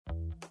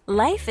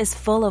Life is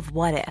full of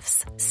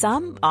what-ifs.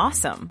 Some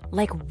awesome,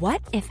 like what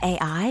if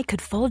AI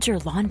could fold your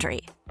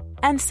laundry?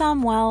 And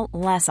some, well,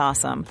 less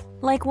awesome,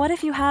 like what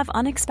if you have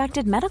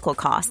unexpected medical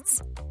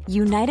costs?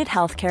 United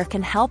Healthcare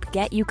can help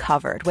get you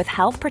covered with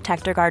Health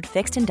Protector Guard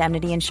fixed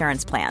indemnity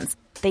insurance plans.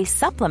 They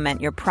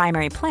supplement your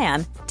primary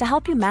plan to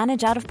help you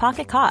manage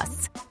out-of-pocket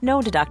costs.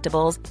 No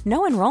deductibles,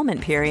 no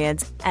enrollment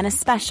periods, and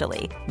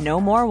especially no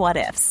more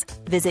what-ifs.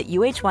 Visit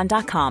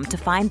uh1.com to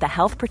find the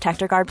Health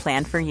Protector Guard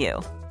plan for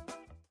you.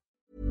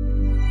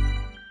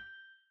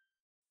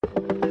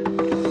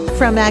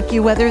 From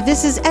AccuWeather,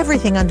 this is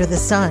Everything Under the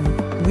Sun.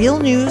 Real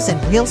news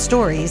and real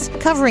stories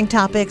covering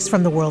topics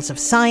from the worlds of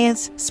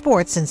science,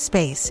 sports, and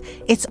space.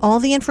 It's all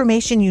the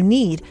information you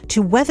need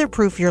to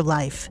weatherproof your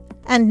life.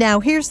 And now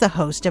here's the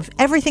host of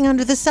Everything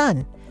Under the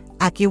Sun,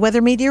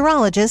 AccuWeather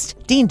meteorologist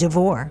Dean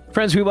DeVore.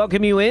 Friends, we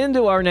welcome you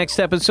into our next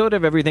episode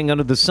of Everything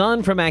Under the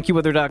Sun from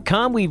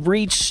AccuWeather.com. We've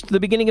reached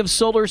the beginning of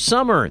solar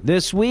summer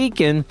this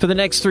week, and for the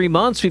next 3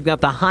 months, we've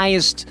got the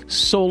highest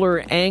solar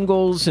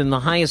angles and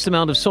the highest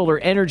amount of solar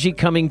energy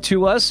coming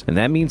to us, and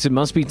that means it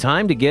must be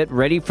time to get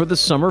ready for the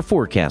summer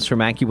forecast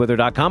from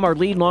AccuWeather.com. Our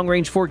lead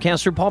long-range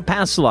forecaster, Paul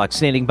Pastelok,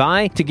 standing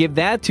by to give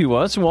that to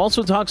us, and we'll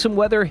also talk some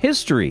weather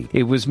history.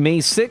 It was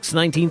May 6,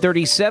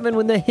 1937,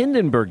 when the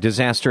Hindenburg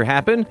disaster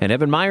happened, and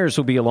Evan Myers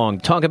will be along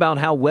to talk about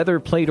how weather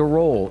played a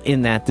role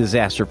in that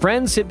disaster.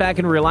 Friends, sit back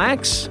and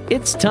relax.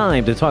 It's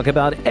time to talk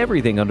about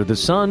everything under the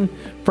sun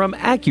from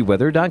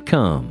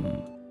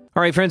AccuWeather.com.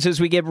 All right, friends, as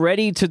we get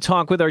ready to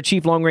talk with our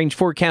chief long-range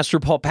forecaster,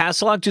 Paul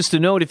Pastelok, just a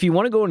note, if you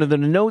want to go into the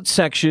notes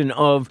section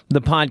of the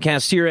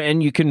podcast here,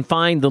 and you can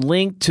find the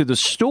link to the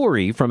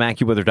story from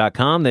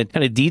AccuWeather.com that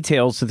kind of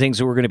details the things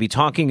that we're going to be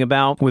talking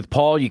about with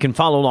Paul. You can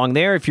follow along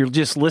there. If you're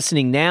just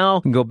listening now,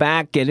 you can go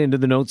back, get into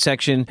the notes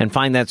section, and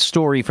find that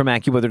story from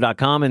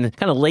AccuWeather.com, and it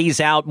kind of lays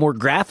out more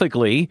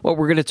graphically what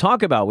we're going to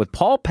talk about with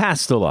Paul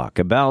Pastelok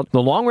about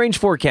the long-range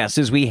forecast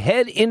as we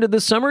head into the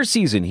summer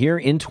season here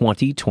in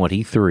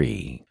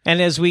 2023. And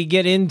as we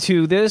get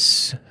into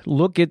this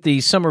look at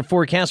the summer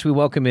forecast, we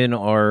welcome in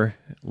our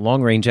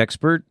long-range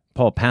expert,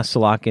 Paul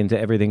Pastelok, into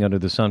Everything Under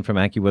the Sun from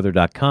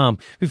AccuWeather.com.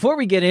 Before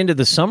we get into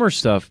the summer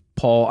stuff,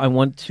 Paul, I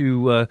want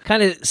to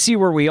kind of see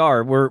where we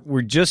are.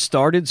 We're just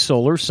started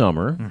solar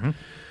summer. Mm-hmm.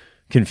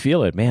 Can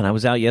feel it. Man, I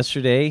was out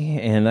yesterday,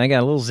 and I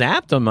got a little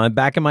zapped on my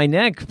back of my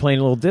neck playing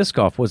a little disc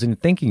golf. Wasn't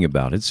thinking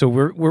about it. So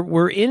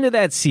we're into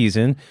that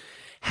season.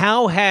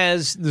 How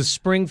has the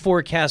spring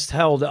forecast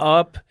held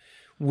up?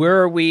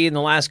 Where are we in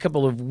the last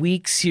couple of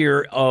weeks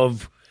here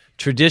of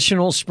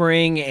traditional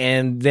spring,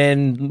 and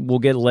then we'll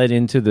get led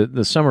into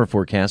the summer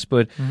forecast.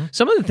 But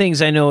some of the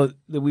things I know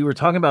that we were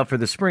talking about for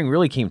the spring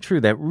really came true.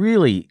 That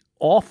really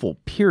awful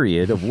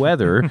period of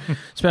weather,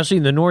 especially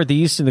in the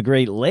Northeast and the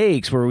Great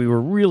Lakes, where we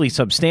were really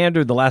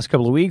substandard the last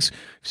couple of weeks. We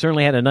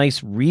certainly had a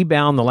nice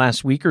rebound the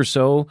last week or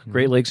so.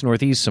 Great Lakes,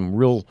 Northeast, some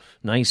real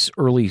nice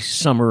early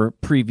summer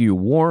preview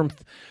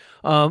warmth.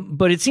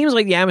 But it seems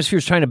like the atmosphere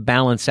is trying to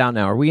balance out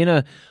now. Are we in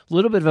a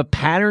little bit of a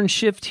pattern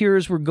shift here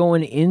as we're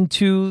going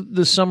into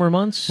the summer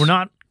months? We're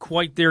not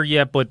quite there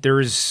yet, but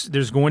there's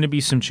going to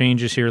be some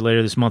changes here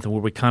later this month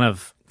where we kind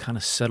of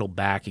settle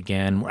back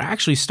again. We're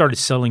actually started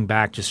settling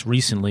back just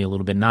recently a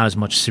little bit. Not as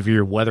much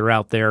severe weather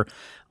out there,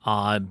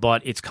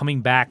 but it's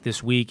coming back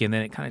this week, and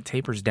then it kind of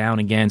tapers down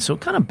again. So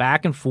kind of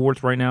back and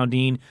forth right now,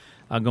 Dean,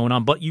 going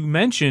on. But you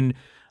mentioned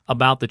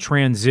about the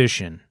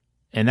transition.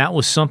 And that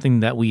was something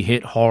that we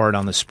hit hard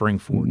on the spring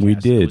forecast. We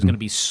did. It was going to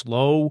be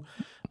slow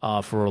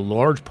for a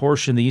large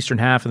portion of the eastern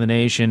half of the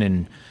nation,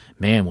 and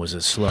man, was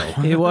it slow.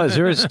 It was.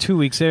 There was 2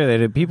 weeks there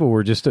that people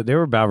were they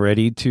were about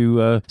ready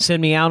to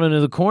send me out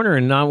into the corner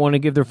and not want to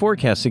give their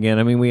forecast again.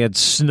 I mean, we had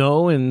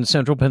snow in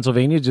central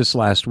Pennsylvania just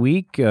last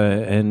week,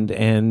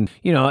 and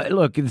you know,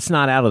 look, it's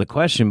not out of the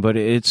question, but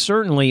it's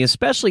certainly,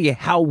 especially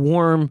how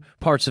warm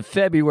parts of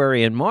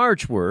February and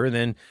March were, and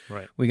then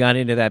we got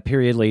into that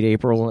period late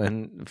April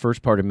and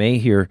first part of May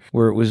here,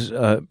 where it was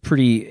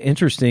pretty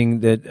interesting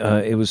that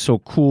it was so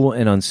cool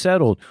and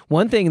unsettled.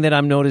 One thing that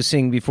I'm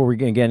noticing before we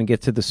again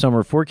get to the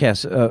summer forecast,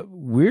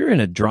 we're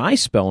in a dry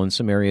spell in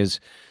some areas,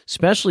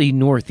 especially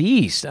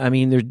Northeast. I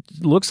mean, there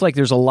looks like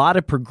there's a lot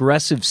of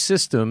progressive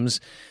systems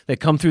that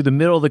come through the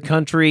middle of the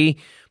country,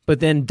 but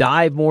then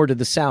dive more to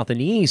the south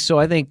and east. So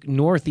I think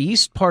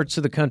Northeast parts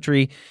of the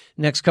country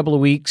next couple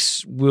of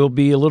weeks will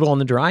be a little on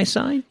the dry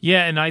side.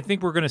 Yeah, and I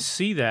think we're going to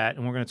see that,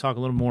 and we're going to talk a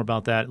little more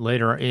about that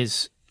later,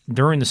 is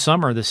during the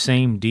summer, the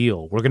same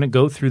deal. We're going to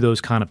go through those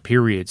kind of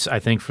periods, I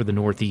think, for the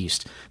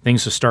Northeast.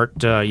 Things will start,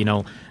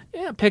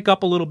 pick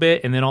up a little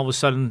bit, and then all of a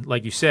sudden,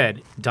 like you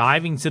said,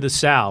 diving to the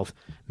south,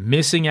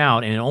 missing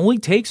out, and it only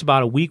takes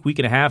about a week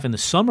and a half in the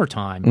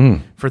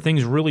summertime for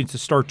things really to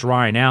start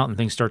drying out and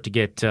things start to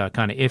get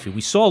kind of iffy.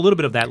 We saw a little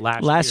bit of that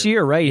last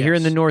year, right? Yes. Here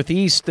in the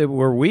Northeast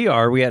where we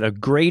are, we had a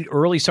great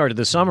early start of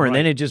the summer, and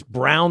then it just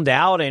browned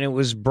out, and it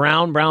was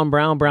brown,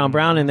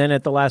 and then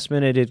at the last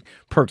minute it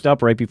perked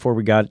up right before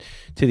we got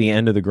to the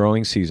end of the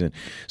growing season.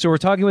 So we're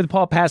talking with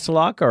Paul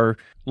Pastelok, our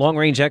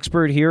long-range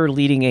expert here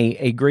leading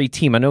a great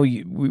team. I know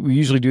we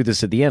usually do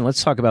this at the end.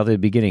 Let's talk about the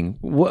beginning.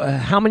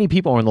 How many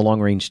people are on the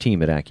long-range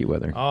team at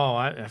AccuWeather? Oh,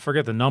 I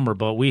forget the number,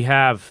 but we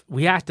have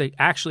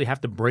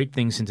to break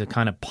things into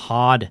kind of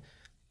pod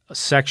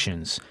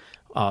sections.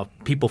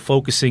 People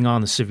focusing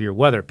on the severe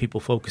weather, people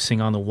focusing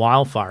on the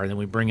wildfire, and then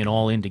we bring it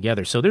all in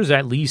together. So there's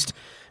at least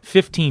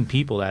 15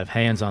 people that have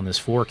hands on this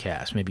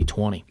forecast, maybe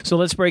 20. So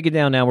let's break it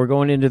down now. We're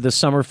going into the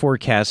summer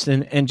forecast.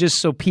 And just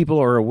so people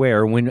are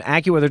aware, when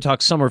AccuWeather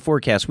talks summer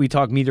forecast, we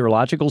talk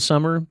meteorological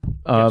summer,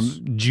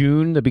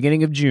 June, the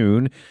beginning of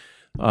June,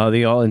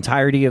 the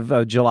entirety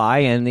of July,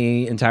 and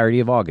the entirety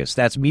of August.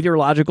 That's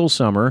meteorological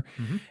summer.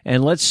 Mm-hmm.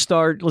 And let's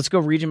go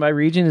region by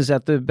region. Is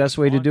that the best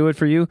way to do it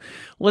for you?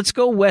 Let's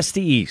go west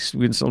to east.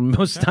 So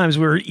most times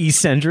we're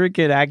east-centric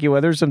at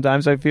AccuWeather.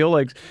 Sometimes I feel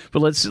like, but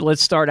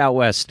let's start out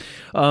west.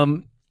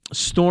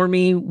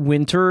 Stormy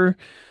winter,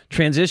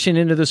 transition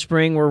into the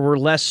spring where we're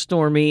less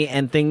stormy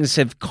and things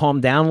have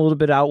calmed down a little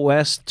bit out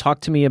west.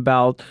 Talk to me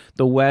about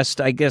the west.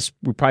 I guess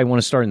we probably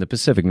want to start in the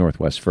Pacific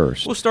Northwest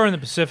first. We'll start in the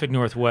Pacific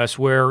Northwest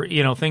where,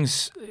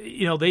 things,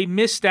 they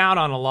missed out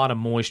on a lot of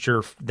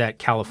moisture that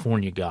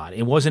California got.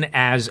 It wasn't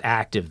as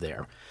active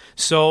there.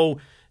 So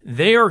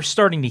they are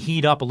starting to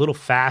heat up a little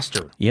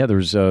faster. Yeah,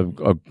 there's a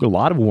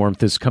lot of warmth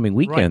this coming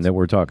weekend that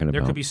we're talking about.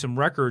 There could be some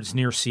records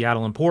near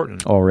Seattle and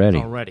Portland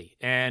already.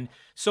 And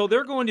so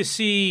they're going to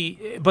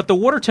see, but the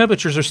water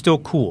temperatures are still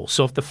cool.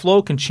 So if the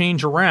flow can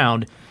change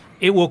around,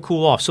 it will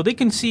cool off. So they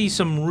can see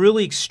some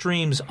really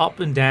extremes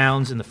up and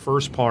downs in the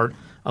first part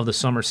of the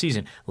summer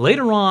season.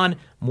 Later on,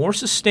 more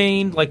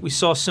sustained, like we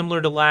saw similar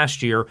to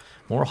last year,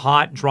 more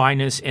hot,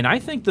 dryness. And I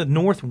think the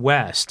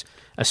Northwest,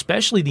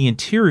 especially the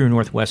interior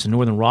Northwest and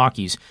Northern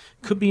Rockies,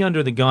 could be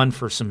under the gun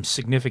for some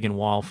significant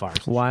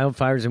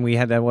wildfires. And we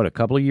had that, a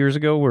couple of years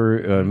ago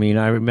where,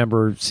 I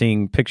remember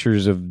seeing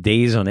pictures of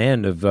days on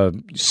end of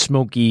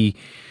smoky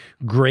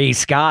gray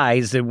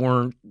skies that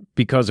weren't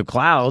because of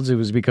clouds. It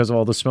was because of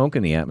all the smoke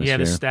in the atmosphere. Yeah,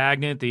 the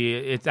stagnant,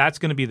 that's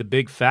going to be the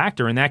big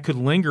factor, and that could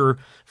linger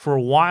for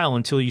a while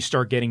until you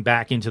start getting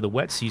back into the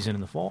wet season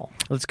in the fall.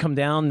 Let's come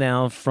down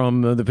now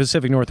from the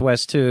Pacific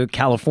Northwest to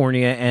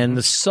California and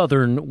the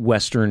southern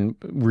western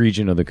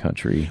region of the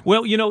country.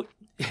 Well,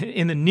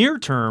 in the near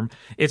term,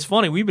 it's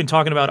funny. We've been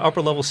talking about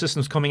upper-level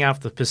systems coming out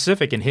of the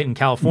Pacific and hitting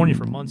California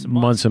for months and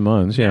months. Months and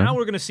months, yeah. Now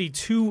we're going to see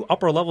two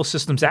upper-level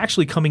systems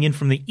actually coming in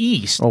from the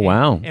east. Oh,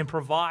 wow. And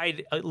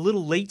provide a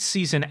little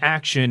late-season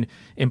action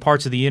in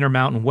parts of the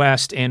Intermountain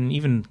West and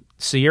even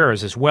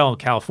Sierras as well in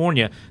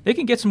California. They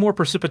can get some more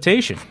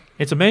precipitation.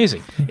 It's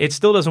amazing. It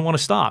still doesn't want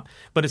to stop,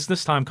 but it's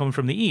this time coming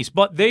from the east.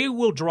 But they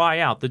will dry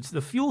out.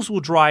 The fuels will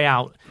dry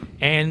out,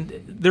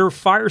 and their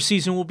fire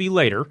season will be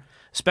later,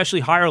 especially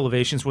higher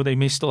elevations where they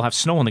may still have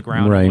snow on the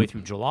ground all the way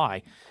through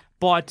July.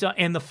 But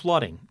and the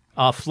flooding.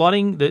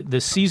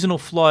 The seasonal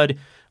flood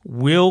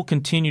will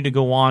continue to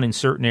go on in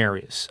certain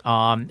areas,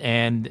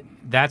 and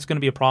that's going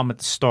to be a problem at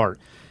the start.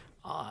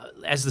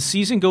 As the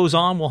season goes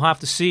on, we'll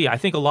have to see. I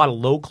think a lot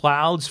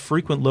of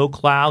frequent low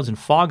clouds and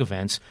fog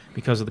events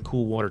because of the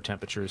cool water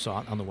temperatures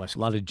on the west. A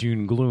lot of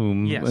June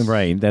gloom. Yes.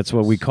 Right. That's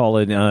what we call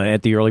it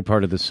at the early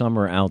part of the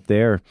summer out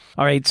there.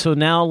 All right. So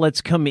now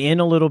let's come in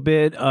a little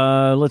bit.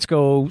 Let's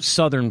go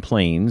southern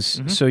plains.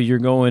 Mm-hmm. So you're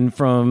going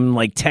from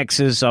like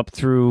Texas up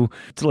through,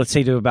 let's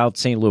say, to about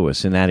St.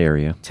 Louis in that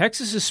area.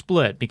 Texas is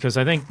split because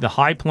I think the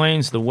high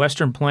plains, the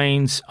western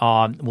plains,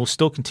 will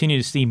still continue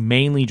to see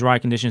mainly dry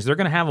conditions. They're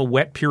going to have a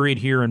wet period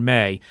here in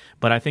May,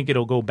 but I think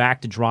it'll go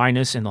back to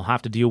dryness and they'll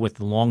have to deal with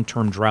the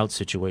long-term drought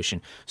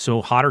situation.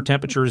 So hotter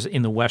temperatures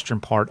in the western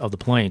part of the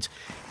plains.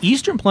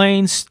 Eastern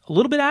plains, a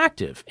little bit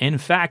active. In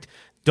fact,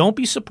 don't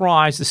be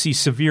surprised to see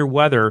severe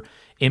weather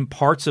in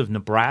parts of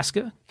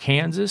Nebraska,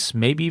 Kansas,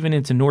 maybe even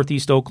into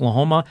northeast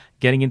Oklahoma,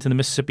 getting into the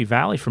Mississippi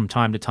Valley from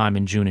time to time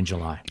in June and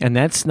July. And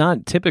that's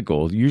not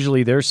typical.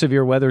 Usually their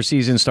severe weather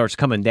season starts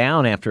coming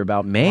down after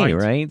about May,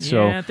 right?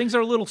 So things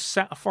are a little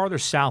farther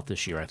south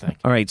this year, I think.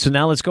 All right, so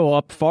now let's go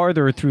up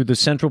farther through the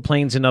Central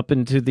Plains and up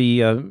into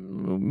the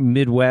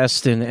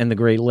Midwest and the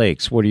Great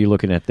Lakes. What are you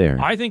looking at there?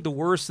 I think the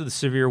worst of the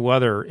severe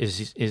weather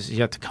is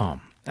yet to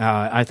come.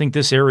 I think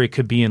this area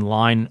could be in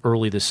line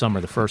early this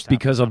summer, the first half.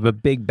 Because of a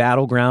big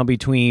battleground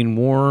between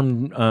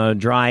warm,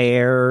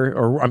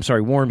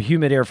 warm,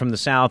 humid air from the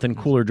south and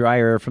cooler, dry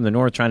air from the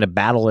north, trying to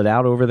battle it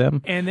out over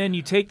them. And then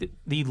you take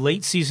the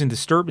late season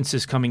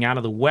disturbances coming out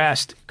of the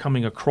west,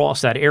 coming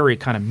across that area,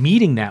 kind of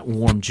meeting that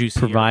warm, juicy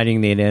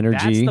providing air. that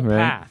energy. That's the right?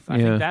 path. I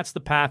think that's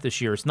the path this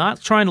year. It's not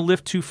trying to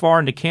lift too far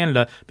into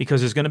Canada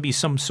because there's going to be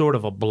some sort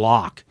of a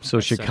block. So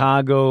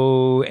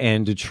Chicago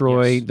and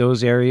Detroit,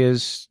 those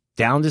areas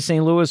down to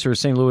St. Louis, or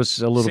St. Louis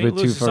a little bit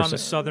too far? St. Louis is on the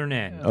southern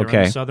end. Okay. They're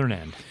on the southern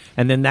end.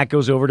 And then that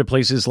goes over to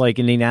places like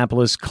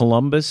Indianapolis,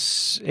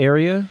 Columbus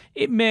area?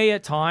 It may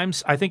at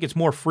times. I think it's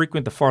more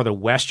frequent the farther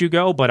west you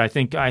go, but I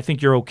think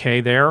you're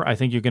okay there. I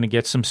think you're going to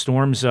get some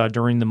storms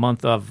during the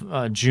month of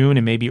June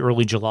and maybe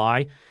early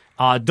July.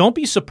 Don't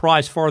be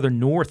surprised farther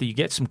north that you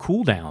get some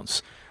cool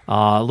downs.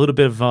 A little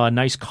bit of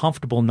nice,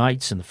 comfortable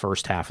nights in the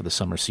first half of the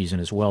summer season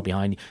as well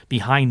behind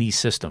these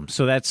systems.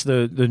 So that's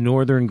the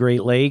northern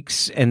Great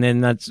Lakes, and then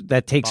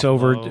that takes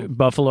over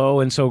Buffalo,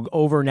 and so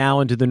over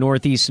now into the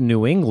northeast and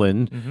New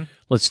England. Mm-hmm.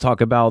 Let's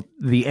talk about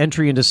the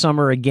entry into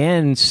summer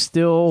again,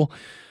 still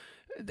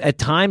at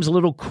times a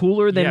little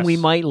cooler than we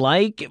might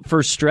like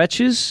for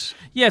stretches.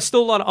 Yeah,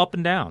 still a lot of up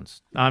and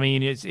downs. I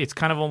mean, it's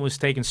kind of almost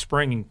taking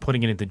spring and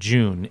putting it into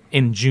June,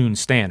 in June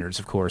standards,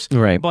 of course.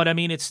 Right. But, I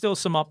mean, it's still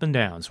some up and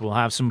downs. We'll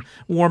have some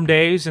warm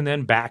days and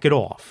then back it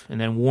off, and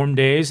then warm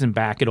days and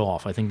back it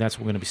off. I think that's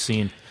what we're going to be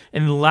seeing.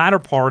 In the latter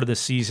part of the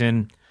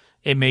season,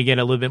 it may get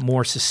a little bit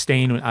more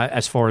sustained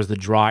as far as the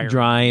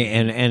dry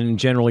and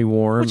generally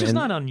warm. Which is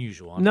not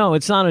unusual. No,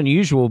 it's not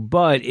unusual,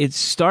 but it's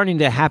starting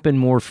to happen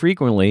more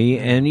frequently.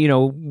 And,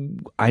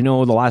 I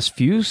know the last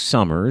few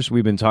summers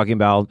we've been talking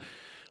about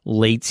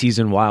late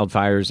season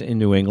wildfires in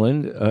New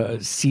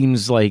England.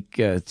 Seems like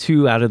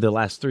 2 out of the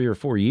last 3 or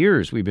 4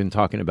 years we've been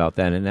talking about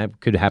that, and that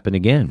could happen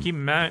again. Keep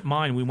in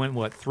mind, we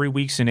went, 3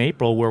 weeks in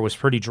April where it was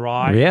pretty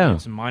dry. Yeah.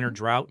 Some minor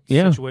drought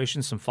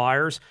situations, some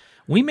fires.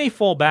 We may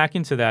fall back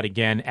into that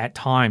again at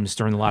times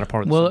during the latter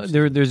part of the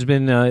season. There's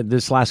been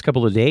this last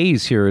couple of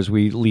days here as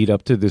we lead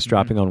up to this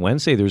dropping on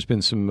Wednesday, there's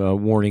been some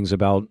warnings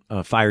about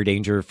fire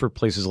danger for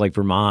places like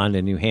Vermont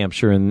and New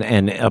Hampshire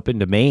and up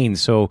into Maine.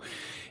 So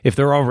if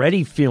they're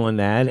already feeling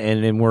that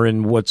and we're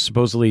in what's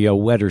supposedly a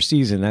wetter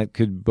season, that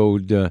could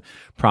bode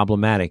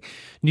problematic.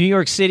 New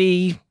York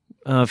City,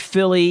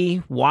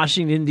 Philly,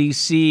 Washington,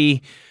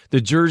 D.C., the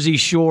Jersey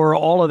Shore,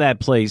 all of that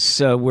place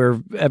where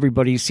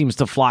everybody seems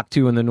to flock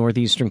to in the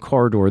northeastern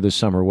corridor this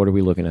summer. What are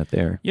we looking at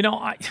there?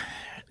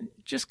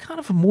 Just kind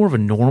of more of a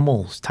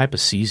normal type of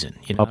season.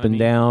 Up and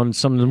down,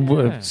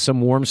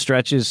 some warm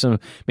stretches, some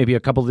maybe a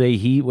couple-day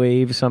heat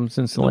wave,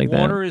 something like that.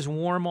 The water is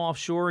warm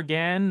offshore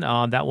again.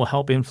 That will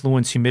help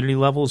influence humidity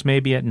levels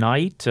maybe at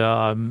night.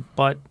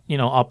 But,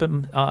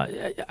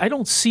 I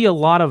don't see a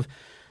lot of,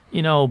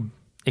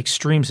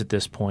 extremes at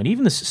this point.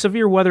 Even the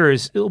severe weather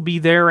it'll be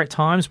there at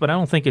times, but I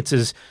don't think it's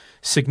as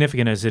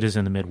significant as it is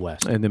in the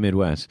Midwest.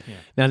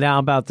 Yeah. Now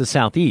about the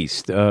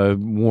Southeast,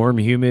 warm,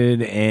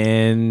 humid,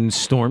 and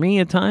stormy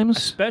at times?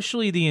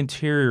 Especially the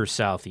interior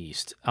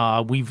Southeast.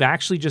 We've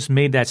actually just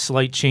made that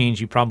slight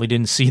change. You probably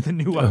didn't see the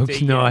new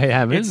update No, yet. I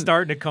haven't. It's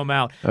starting to come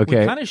out.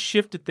 Okay. We kind of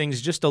shifted things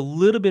just a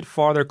little bit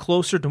farther,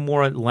 closer to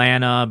more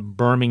Atlanta,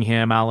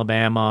 Birmingham,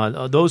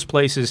 Alabama, those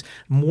places,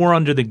 more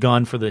under the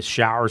gun for the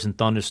showers and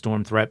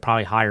thunderstorm threat,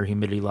 probably higher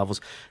humidity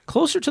levels.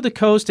 Closer to the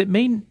coast, it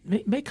may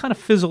kind of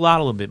fizzle out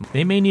a little bit.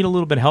 They may need a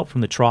little bit of help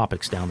from the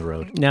tropics down the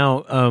road.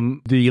 Now,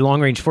 the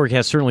long-range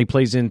forecast certainly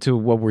plays into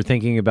what we're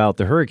thinking about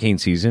the hurricane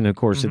season. Of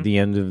course, at the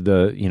end of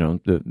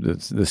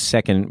the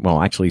second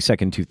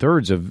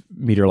 2/3 of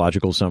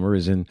meteorological summer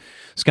is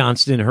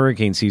ensconced in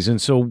hurricane season.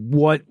 So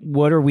what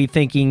are we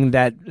thinking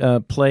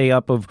that play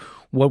up of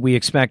what we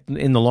expect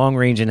in the long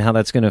range and how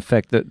that's going to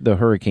affect the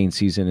hurricane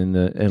season in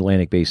the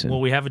Atlantic Basin? Well,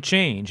 we have a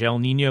change. El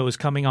Nino is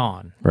coming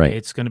on. Right.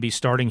 It's going to be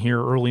starting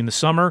here early in the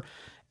summer,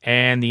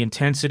 and the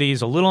intensity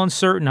is a little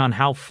uncertain on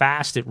how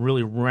fast it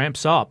really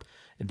ramps up.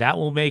 That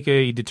will make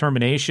a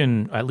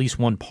determination, at least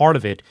one part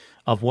of it,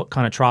 of what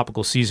kind of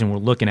tropical season we're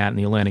looking at in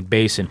the Atlantic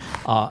Basin.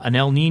 An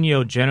El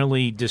Nino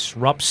generally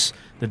disrupts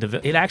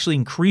it actually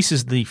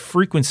increases the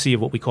frequency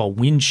of what we call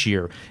wind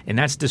shear, and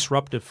that's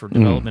disruptive for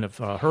development of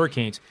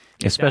hurricanes.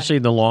 Especially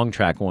the long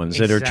track ones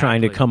that are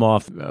trying to come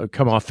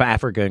off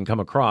Africa and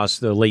come across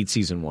the late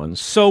season ones.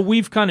 So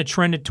we've kind of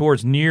trended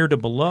towards near to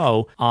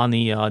below on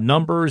the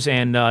numbers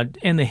and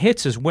the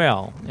hits as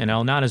well.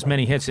 Not as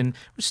many hits, and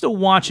we're still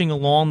watching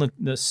along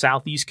the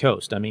southeast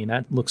coast. I mean,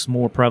 that looks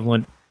more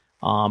prevalent,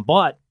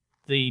 but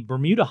the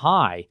Bermuda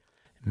High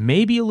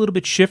may be a little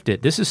bit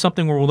shifted. This is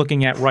something we're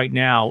looking at right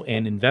now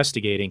and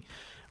investigating.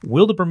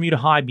 Will the Bermuda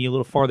High be a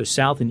little farther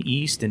south and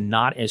east and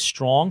not as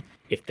strong?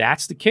 If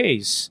that's the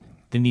case,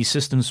 then these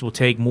systems will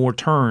take more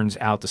turns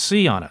out to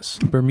sea on us.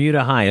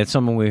 Bermuda High, that's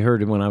something we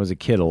heard when I was a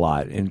kid a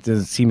lot. And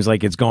it seems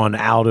like it's gone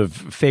out of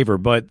favor,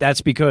 but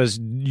that's because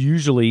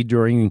usually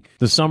during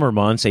the summer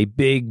months, a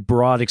big,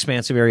 broad,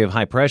 expansive area of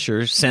high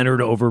pressure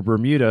centered over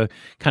Bermuda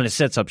kind of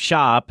sets up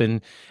shop.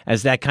 And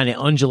as that kind of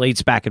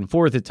undulates back and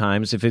forth at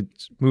times, if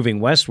it's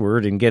moving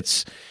westward and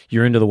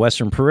you're into the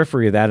western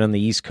periphery of that on the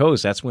East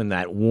Coast, that's when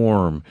that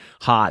warm,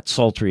 hot,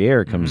 sultry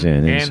air comes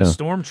in. And the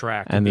storm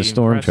track. And the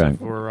storm track.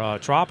 For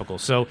tropical.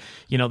 So,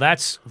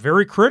 that's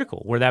very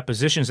critical where that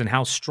positions and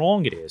how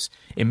strong it is.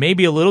 It may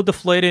be a little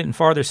deflated and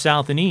farther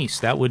south and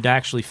east. That would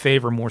actually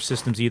favor more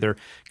systems either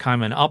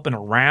coming up and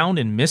around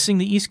and missing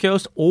the East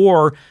Coast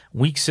or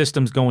weak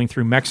systems going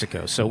through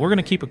Mexico. So we're going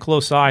to keep a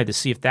close eye to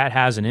see if that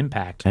has an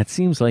impact. That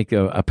seems like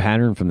a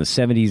pattern from the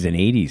 70s and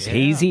 80s. Yeah.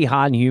 Hazy,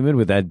 hot, and humid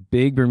with that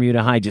big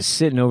Bermuda High just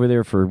sitting over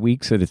there for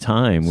weeks at a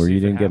time where you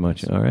didn't get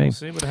much. All right. We'll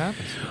see what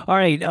happens. All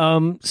right.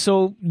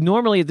 So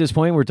normally at this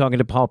point, we're talking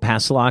to Paul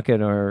Paslock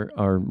at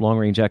our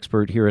long-range expert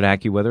expert here at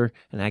AccuWeather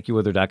and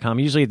AccuWeather.com.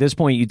 Usually at this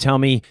point, you tell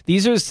me,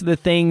 these are the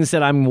things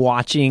that I'm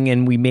watching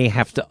and we may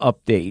have to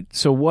update.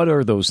 So what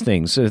are those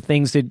things? So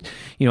things that,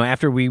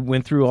 after we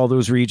went through all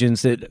those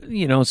regions that,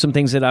 some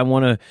things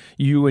that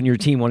you and your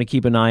team want to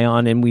keep an eye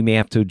on and we may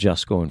have to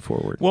adjust going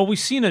forward. Well, we've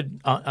seen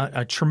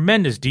a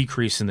tremendous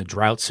decrease in the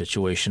drought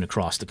situation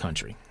across the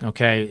country.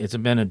 Okay, it's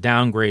been a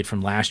downgrade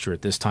from last year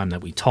at this time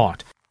that we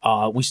talked.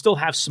 We still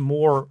have some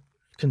more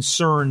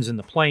concerns in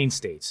the plain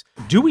states.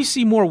 Do we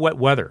see more wet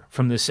weather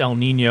from this El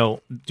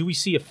Nino? Do we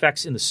see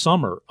effects in the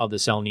summer of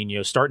this El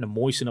Nino starting to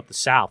moisten up the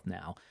South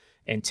now,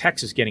 and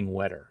Texas getting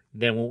wetter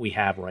than what we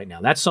have right now?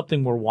 That's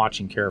something we're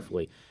watching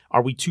carefully.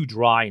 Are we too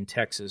dry in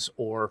Texas,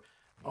 or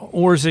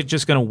is it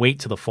just going to wait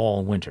till the fall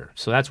and winter?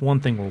 So that's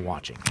one thing we're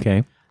watching.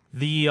 Okay.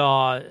 The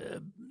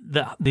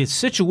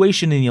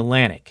situation in the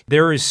Atlantic,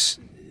 there is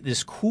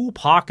this cool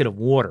pocket of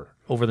water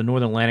over the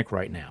northern Atlantic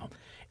right now.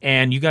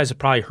 And you guys have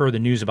probably heard the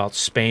news about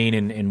Spain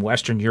and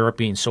Western Europe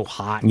being so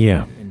hot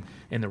and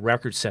the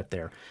record set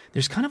there.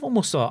 There's kind of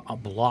almost a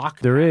block.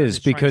 There is,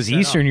 because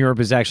Eastern Europe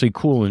is actually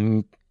cool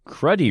and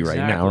cruddy right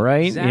now,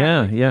 right?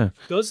 Exactly. Yeah.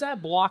 Does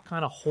that block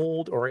kind of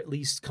hold or at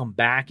least come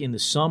back in the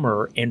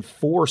summer and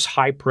force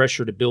high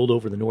pressure to build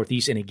over the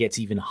Northeast, and it gets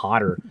even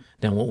hotter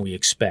than what we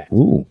expect?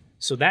 Ooh.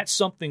 So that's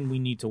something we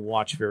need to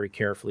watch very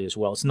carefully as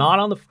well. It's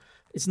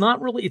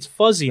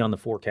fuzzy on the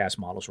forecast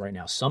models right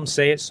now. Some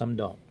say it, some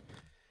don't.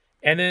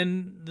 And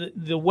then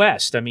the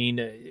West,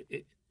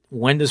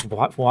 when does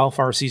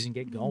wildfire season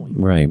get going?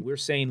 Right. We're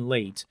saying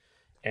late,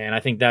 and I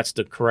think that's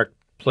the correct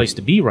place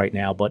to be right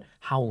now, but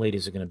how late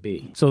is it going to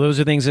be? So those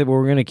are things that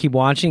we're going to keep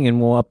watching, and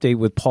we'll update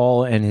with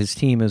Paul and his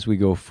team as we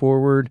go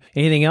forward.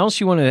 Anything else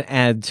you want to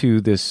add to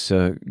this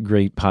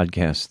great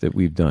podcast that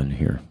we've done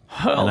here?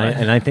 Well,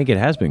 and I think it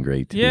has been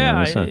great. To be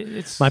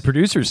honest. My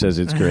producer says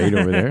it's great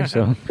over there.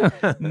 So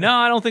no,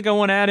 I don't think I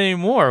want to add any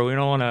more. We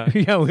don't want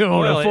to. Yeah, we don't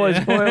want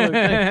to spoil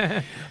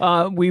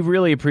it. We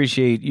really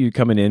appreciate you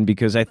coming in,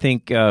 because I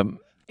think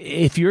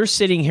if you're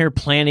sitting here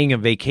planning a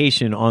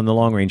vacation on the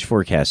long range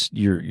forecast,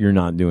 you're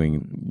not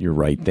doing your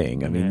right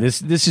thing. I mean,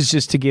 this is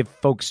just to give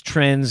folks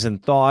trends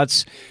and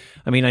thoughts.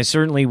 I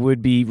certainly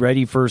would be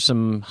ready for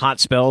some hot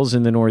spells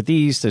in the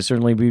Northeast. I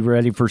certainly be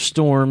ready for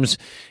storms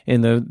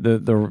in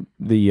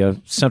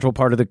the central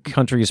part of the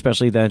country,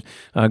 especially that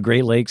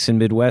Great Lakes and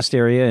Midwest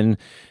area. And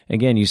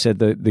again, you said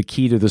the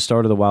key to the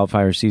start of the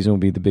wildfire season will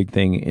be the big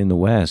thing in the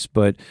West.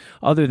 But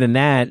other than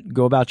that,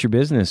 go about your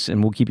business,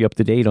 and we'll keep you up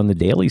to date on the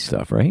daily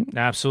stuff, right?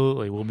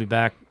 Absolutely. We'll be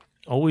back.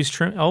 Always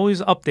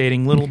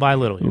updating little by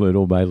little.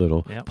 Little by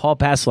little. Yep. Paul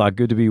Paslock,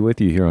 good to be with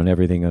you here on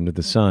Everything Under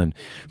the Sun.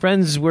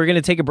 Friends, we're going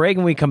to take a break.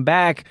 When we come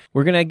back,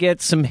 we're going to get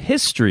some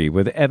history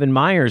with Evan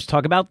Myers,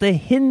 talk about the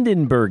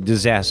Hindenburg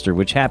disaster,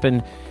 which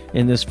happened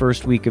in this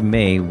first week of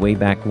May, way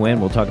back when.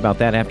 We'll talk about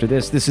that after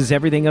this. This is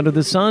Everything Under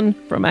the Sun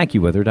from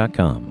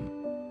AccuWeather.com.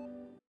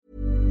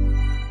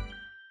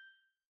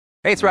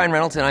 Hey, it's Ryan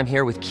Reynolds, and I'm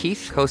here with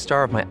Keith,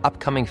 co-star of my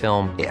upcoming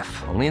film,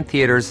 If, only in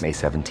theaters May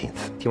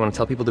 17th. Do you want to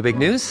tell people the big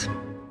news?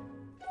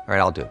 All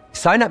right, I'll do it.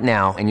 Sign up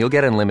now and you'll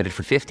get unlimited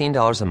for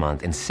 $15 a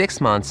month and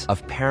 6 months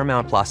of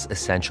Paramount Plus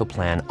Essential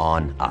Plan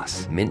on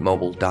us.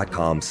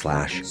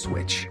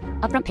 MintMobile.com/switch.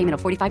 Upfront payment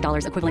of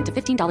 $45 equivalent to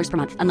 $15 per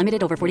month.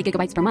 Unlimited over 40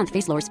 gigabytes per month.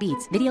 Face lower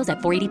speeds. Videos at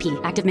 480p.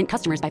 Active Mint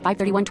customers by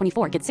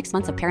 531.24 get 6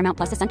 months of Paramount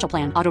Plus Essential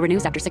Plan. Auto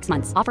renews after 6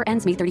 months. Offer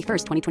ends May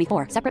 31st,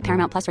 2024. Separate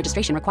Paramount Plus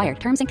registration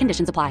required. Terms and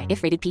conditions apply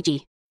if rated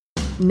PG.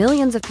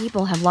 Millions of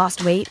people have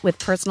lost weight with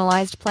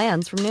personalized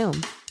plans from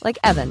Noom. Like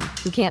Evan,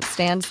 who can't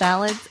stand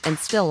salads and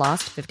still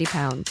lost 50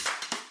 pounds.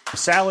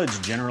 Salads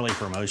generally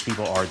for most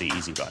people are the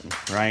easy button,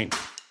 right?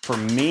 For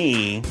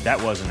me,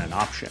 that wasn't an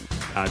option.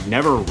 I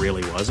never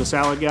really was a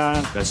salad guy.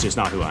 That's just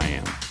not who I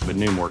am. But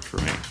Noom worked for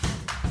me.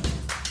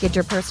 Get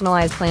your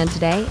personalized plan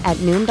today at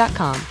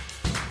Noom.com.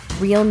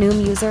 Real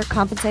Noom user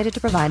compensated to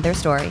provide their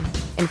story.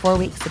 In 4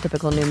 weeks, the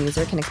typical Noom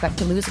user can expect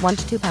to lose 1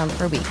 to 2 pounds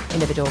per week.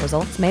 Individual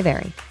results may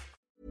vary.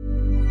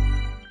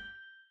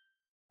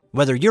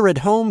 Whether you're at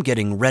home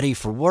getting ready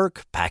for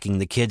work, packing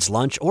the kids'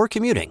 lunch, or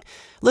commuting,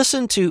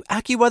 listen to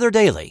AccuWeather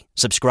Daily.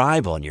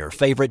 Subscribe on your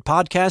favorite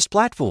podcast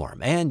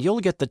platform, and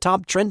you'll get the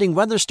top trending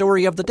weather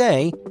story of the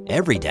day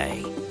every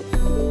day.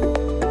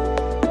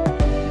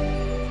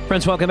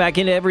 Friends, welcome back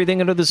into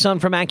Everything Under the Sun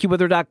from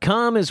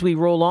AccuWeather.com. As we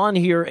roll on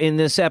here in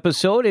this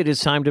episode, it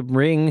is time to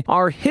bring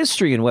our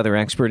history and weather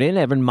expert in,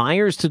 Evan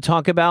Myers, to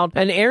talk about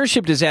an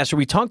airship disaster.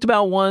 We talked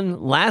about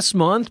one last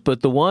month, but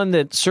the one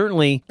that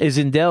certainly is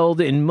indelled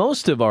in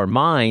most of our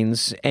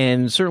minds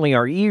and certainly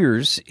our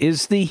ears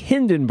is the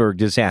Hindenburg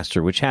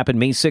disaster, which happened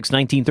May 6,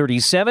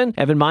 1937.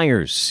 Evan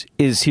Myers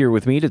is here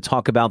with me to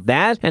talk about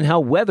that and how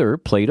weather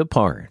played a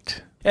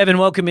part. Evan,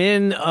 welcome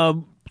in.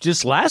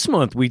 Just last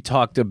month, we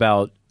talked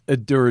about a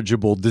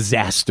dirigible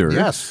disaster.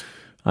 Yes.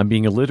 I'm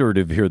being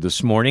alliterative here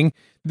this morning.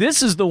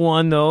 This is the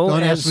one, though.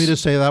 Don't ask me to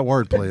say that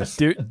word, please.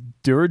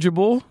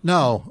 Dirigible?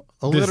 No.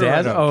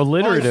 Alliterative. Oh,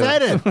 alliterative. Oh, I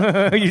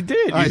said it. You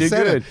did. You did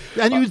said good.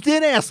 it. And you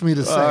did ask me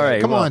to say All right,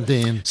 it. Come well, on,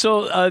 Dean.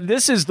 So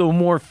this is the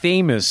more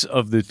famous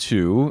of the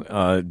two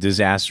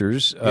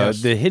disasters,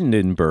 Yes. the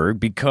Hindenburg,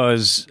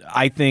 because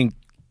I think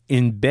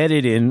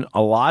embedded in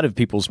a lot of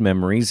people's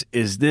memories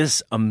is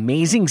this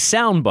amazing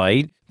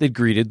soundbite that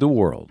greeted the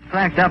world.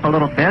 Flagged up a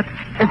little bit.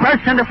 It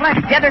bursts into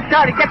flames. Get it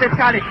started.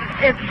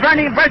 It's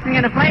burning, bursting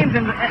into flames,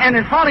 and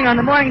it's falling on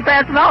the mooring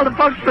mast, and all the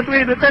folks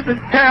between it. This is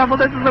terrible.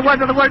 This is one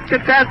of the worst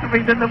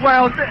catastrophes in the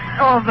world.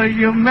 All the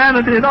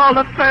humanity and all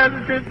the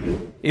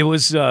tragedies. It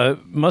was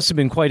must have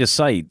been quite a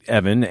sight,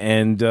 Evan,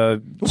 and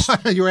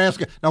You're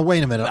asking. Now,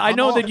 wait a minute. I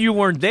know that you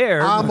weren't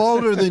there. I'm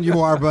older than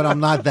you are, but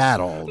I'm not that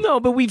old. No,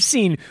 but we've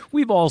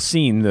all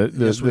seen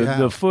Yes, we the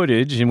have.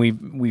 footage, and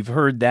we've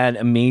heard that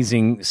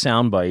amazing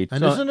soundbite.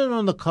 And isn't it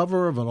on the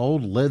cover of an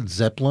old Led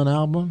Zeppelin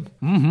album?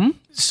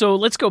 So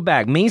let's go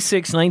back. May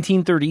 6,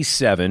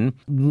 1937.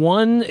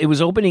 It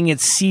was opening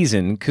its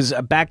season because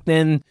back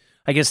then,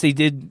 I guess they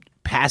did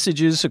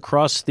passages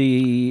across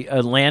the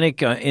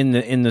Atlantic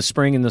in the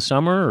spring and the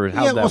summer, or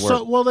how that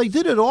work? Well, they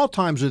did it all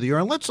times of the year.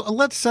 And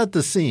let's set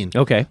the scene.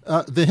 Okay.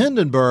 The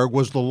Hindenburg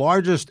was the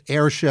largest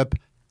airship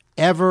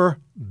ever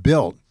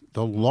built.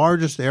 The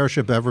largest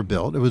airship ever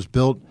built. It was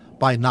built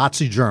by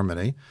Nazi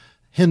Germany.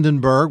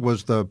 Hindenburg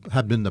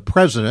had been the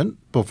president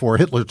before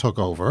Hitler took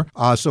over,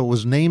 so it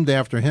was named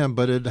after him.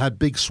 But it had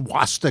big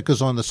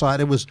swastikas on the side.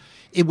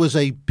 It was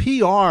a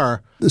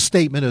PR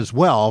statement as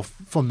well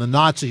from the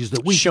Nazis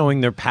that we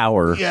showing their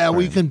power. Yeah,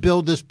 we can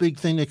build this big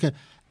thing that can.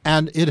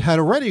 And it had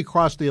already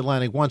crossed the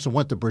Atlantic once and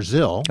went to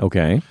Brazil.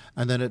 Okay.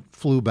 And then it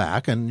flew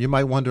back. And you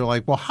might wonder,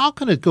 well, how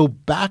can it go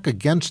back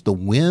against the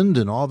wind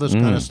and all this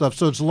kind of stuff?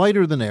 So it's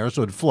lighter than air,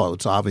 so it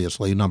floats,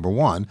 obviously, number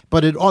one.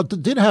 But it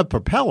did have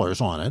propellers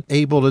on it,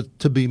 able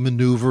to be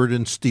maneuvered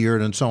and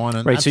steered and so on.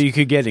 And right, so you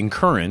could get in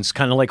currents,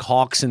 kind of like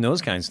hawks and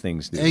those kinds of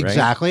things do,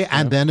 exactly. Right?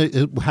 And then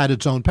it had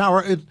its own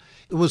power. It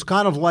was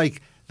kind of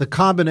like the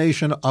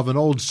combination of an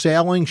old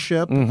sailing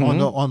ship on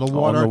the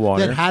water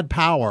that had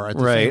power at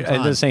the same time.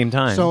 At the same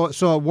time.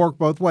 So it worked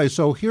both ways.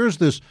 So here's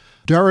this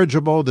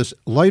dirigible, this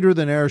lighter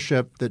than air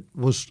ship that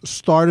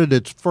started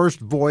its first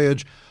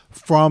voyage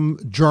from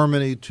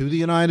Germany to the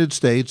United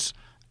States,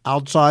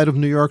 outside of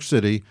New York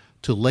City,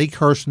 to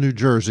Lakehurst, New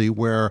Jersey,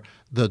 where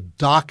the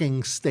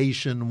docking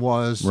station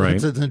was. Right.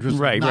 It's interesting.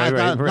 Right.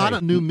 Not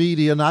a new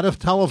media, not a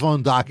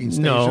telephone docking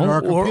station.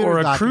 or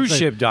a cruise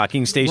ship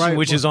docking station,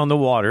 which is on the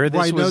water.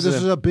 This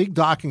is a big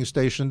docking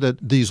station that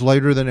these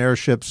lighter than air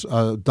ships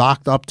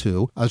docked up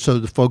to, so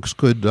the folks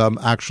could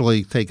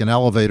actually take an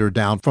elevator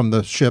down from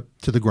the ship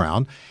to the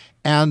ground.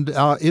 And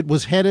it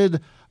was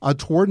headed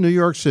toward New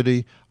York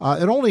City.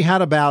 It only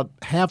had about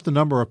half the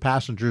number of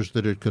passengers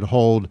that it could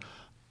hold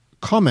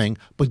coming,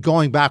 but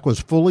going back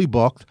was fully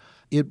booked.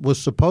 It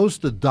was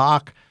supposed to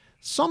dock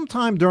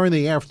sometime during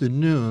the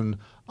afternoon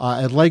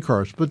at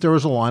Lakehurst, but there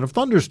was a line of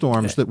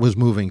thunderstorms that was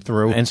moving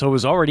through. And so it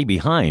was already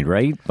behind,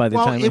 right? By the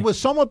time it was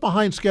somewhat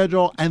behind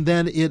schedule, and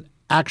then it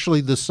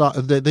actually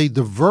they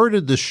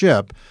diverted the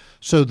ship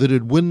so that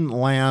it wouldn't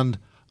land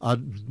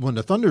when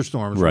the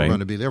thunderstorms were going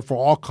to be there for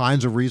all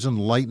kinds of reasons.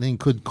 Lightning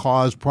could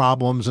cause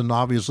problems, and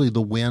obviously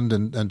the wind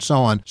and so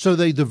on. So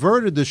they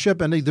diverted the ship,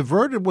 and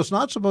was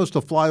not supposed to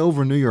fly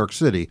over New York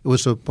City. It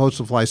was supposed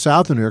to fly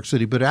south of New York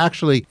City, but it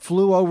actually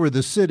flew over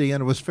the city,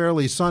 and it was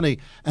fairly sunny,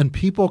 and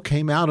people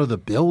came out of the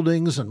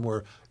buildings and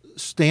were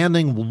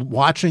standing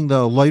watching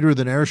the lighter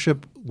than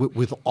airship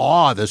with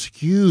awe, this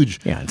huge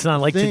it's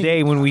not like thing.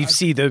 Today when we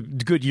see the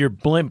Goodyear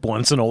blimp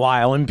once in a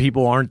while and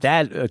people aren't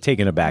that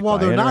taken aback by it.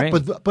 They're not,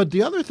 right? but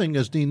the other thing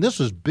is, Dean, this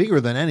is bigger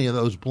than any of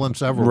those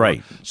blimps ever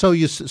right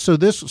were.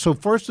 So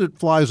first it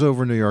flies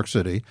over New York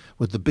City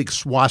with the big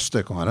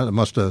swastika on it. It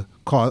must have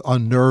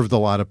unnerved a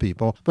lot of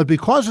people, but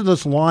because of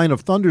this line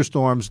of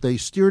thunderstorms, they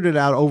steered it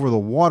out over the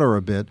water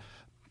a bit.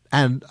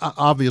 And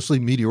obviously,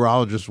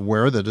 meteorologists were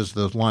aware that as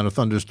the line of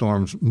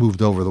thunderstorms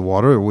moved over the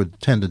water, it would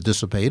tend to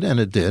dissipate, and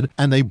it did.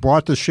 And they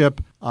brought the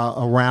ship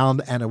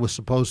around, and it was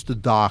supposed to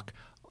dock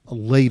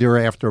later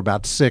after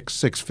about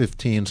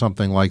 6:15,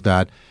 something like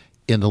that,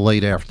 in the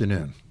late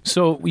afternoon.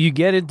 So you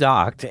get it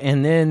docked,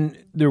 and then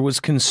there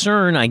was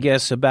concern, I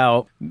guess,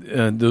 about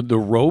the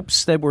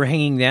ropes that were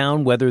hanging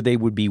down, whether they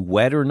would be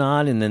wet or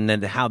not, and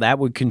then how that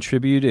would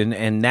contribute,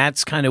 and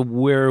that's kind of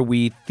where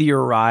we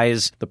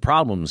theorize the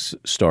problems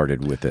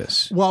started with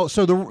this. Well,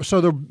 so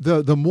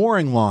the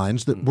mooring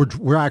lines that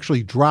were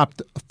actually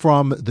dropped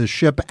from the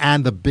ship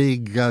and the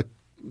big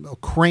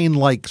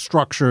crane-like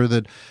structure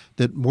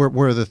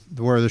where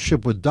the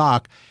ship would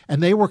dock,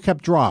 and they were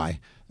kept dry.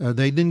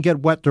 They didn't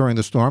get wet during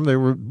the storm.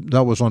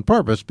 That was on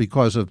purpose,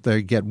 because if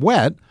they get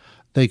wet,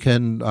 they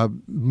can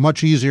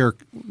much easier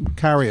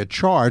carry a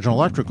charge, an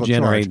electrical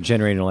charge.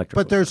 Generate an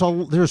electrical. But there's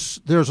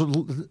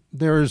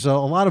a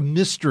lot of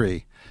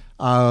mystery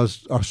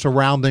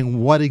surrounding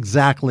what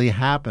exactly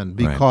happened,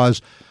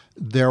 because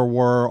there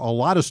were a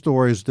lot of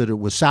stories that it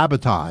was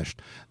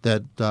sabotaged,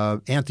 that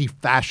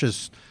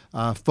anti-fascist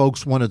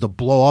folks wanted to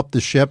blow up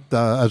the ship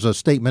as a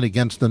statement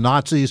against the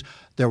Nazis.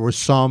 There were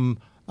some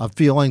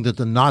feeling that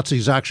the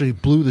Nazis actually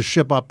blew the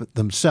ship up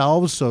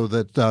themselves so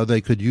that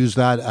they could use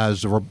that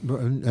as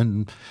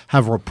and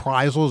have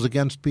reprisals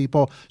against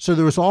people. So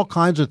there was all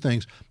kinds of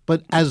things.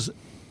 But as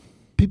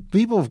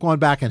people have gone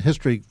back in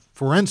history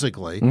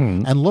forensically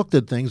and looked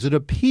at things, it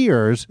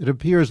appears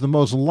the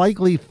most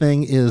likely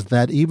thing is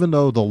that even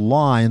though the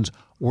lines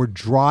were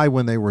dry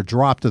when they were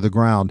dropped to the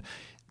ground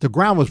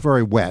was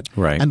very wet,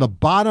 and the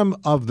bottom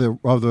of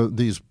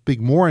these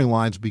big mooring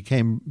lines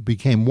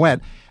became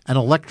wet, and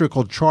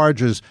electrical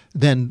charges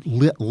then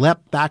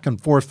leapt back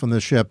and forth from the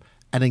ship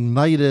and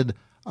ignited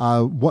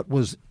what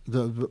was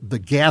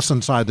the gas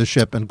inside the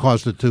ship and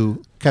caused it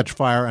to catch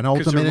fire and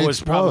ultimately there was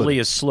explode. Probably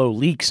a slow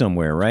leak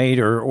somewhere, right?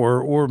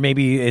 Or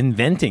maybe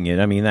inventing it.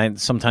 I mean,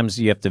 sometimes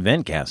you have to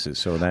vent gases,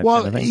 so that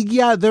kind of thing.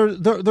 Yeah,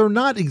 they're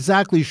not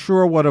exactly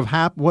sure what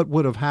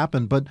would have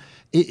happened, but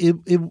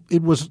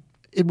it was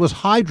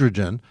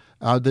hydrogen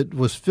that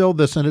was filled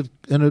this, and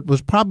it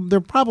was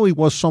there probably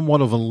was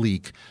somewhat of a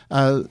leak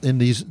in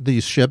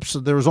these ships.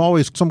 There was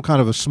always some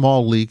kind of a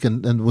small leak,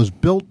 and it was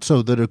built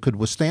so that it could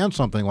withstand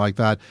something like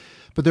that.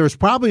 But there was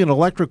probably an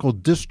electrical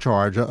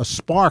discharge, a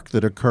spark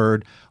that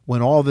occurred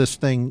when all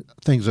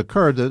things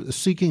occurred.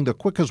 Seeking the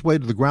quickest way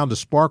to the ground, the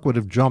spark would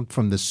have jumped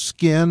from the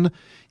skin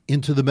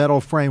into the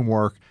metal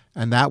framework,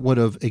 and that would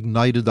have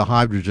ignited the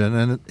hydrogen,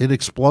 and it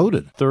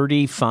exploded.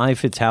 35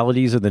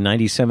 fatalities of the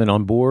 97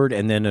 on board,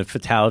 and then a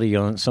fatality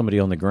on somebody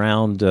on the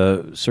ground.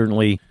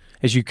 Certainly,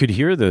 as you could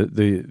hear,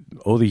 the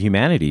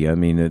humanity. I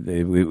mean,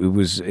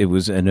 it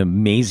was an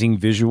amazing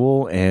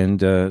visual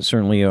and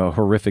certainly a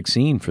horrific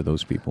scene for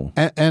those people.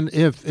 And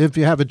if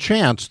you have a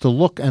chance to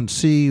look and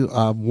see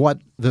what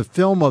the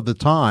film of the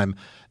time,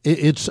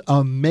 it's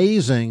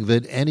amazing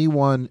that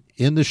anyone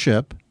in the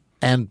ship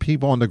and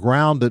people on the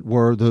ground that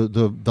were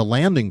the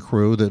landing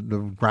crew that were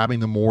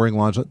grabbing the mooring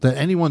lines, that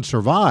anyone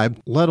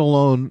survived, let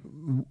alone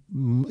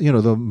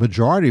the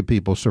majority of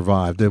people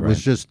survived. It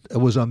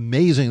was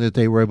amazing that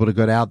they were able to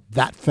get out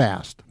that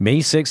fast.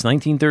 May 6,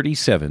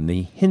 1937,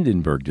 the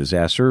Hindenburg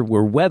disaster,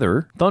 where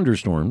weather,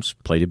 thunderstorms,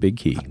 played a big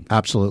key.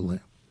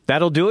 Absolutely.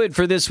 That'll do it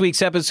for this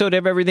week's episode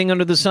of Everything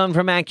Under the Sun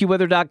from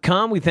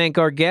AccuWeather.com. We thank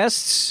our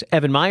guests,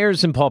 Evan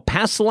Myers and Paul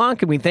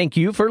Pastelok, and we thank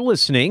you for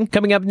listening.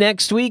 Coming up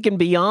next week and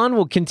beyond,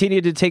 we'll continue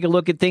to take a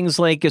look at things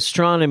like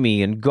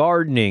astronomy and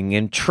gardening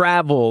and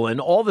travel and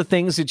all the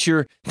things that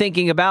you're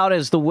thinking about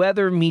as the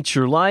weather meets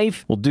your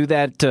life. We'll do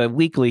that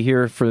weekly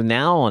here for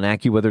now on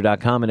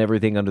AccuWeather.com and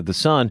Everything Under the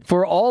Sun.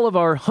 For all of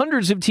our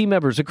hundreds of team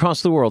members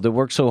across the world that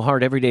work so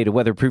hard every day to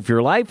weatherproof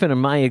your life, and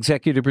my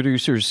executive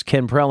producers,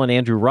 Ken Prell and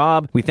Andrew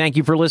Robb, we thank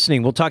you for listening.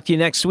 We'll talk to you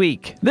next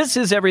week. This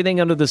is Everything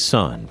Under the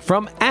Sun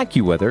from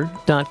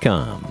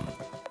AccuWeather.com.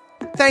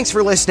 Thanks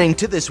for listening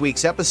to this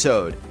week's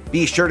episode.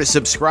 Be sure to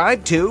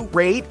subscribe to,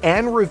 rate,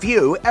 and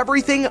review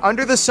Everything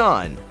Under the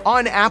Sun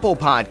on Apple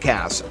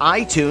Podcasts,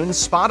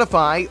 iTunes,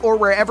 Spotify, or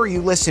wherever you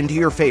listen to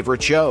your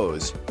favorite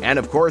shows. And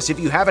of course,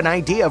 if you have an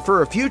idea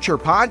for a future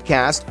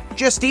podcast,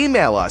 just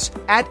email us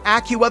at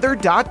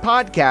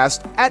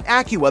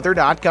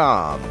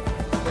AccuWeather.podcast@AccuWeather.com.